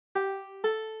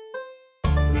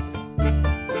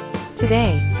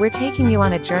Today, we're taking you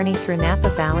on a journey through Napa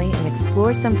Valley and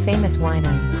explore some famous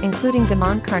winery, including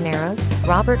Damon Carneros,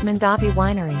 Robert Mondavi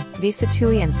Winery, Visa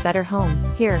Tui and Sutter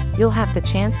Home. Here, you'll have the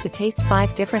chance to taste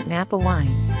 5 different Napa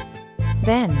wines.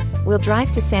 Then, we'll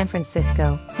drive to San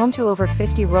Francisco, home to over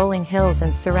 50 rolling hills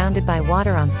and surrounded by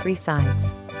water on 3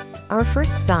 sides. Our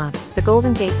first stop, the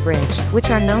Golden Gate Bridge,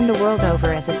 which are known the world over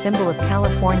as a symbol of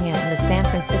California and the San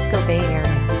Francisco Bay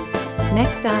Area.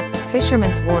 Next up,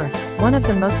 Fisherman's Wharf, one of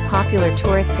the most popular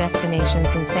tourist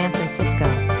destinations in San Francisco.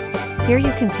 Here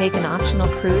you can take an optional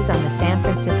cruise on the San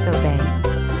Francisco Bay.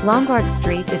 Lombard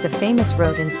Street is a famous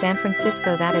road in San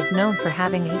Francisco that is known for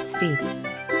having 8 steep.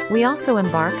 We also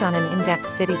embark on an in-depth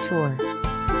city tour.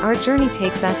 Our journey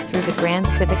takes us through the Grand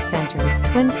Civic Center,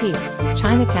 Twin Peaks,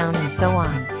 Chinatown and so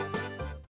on.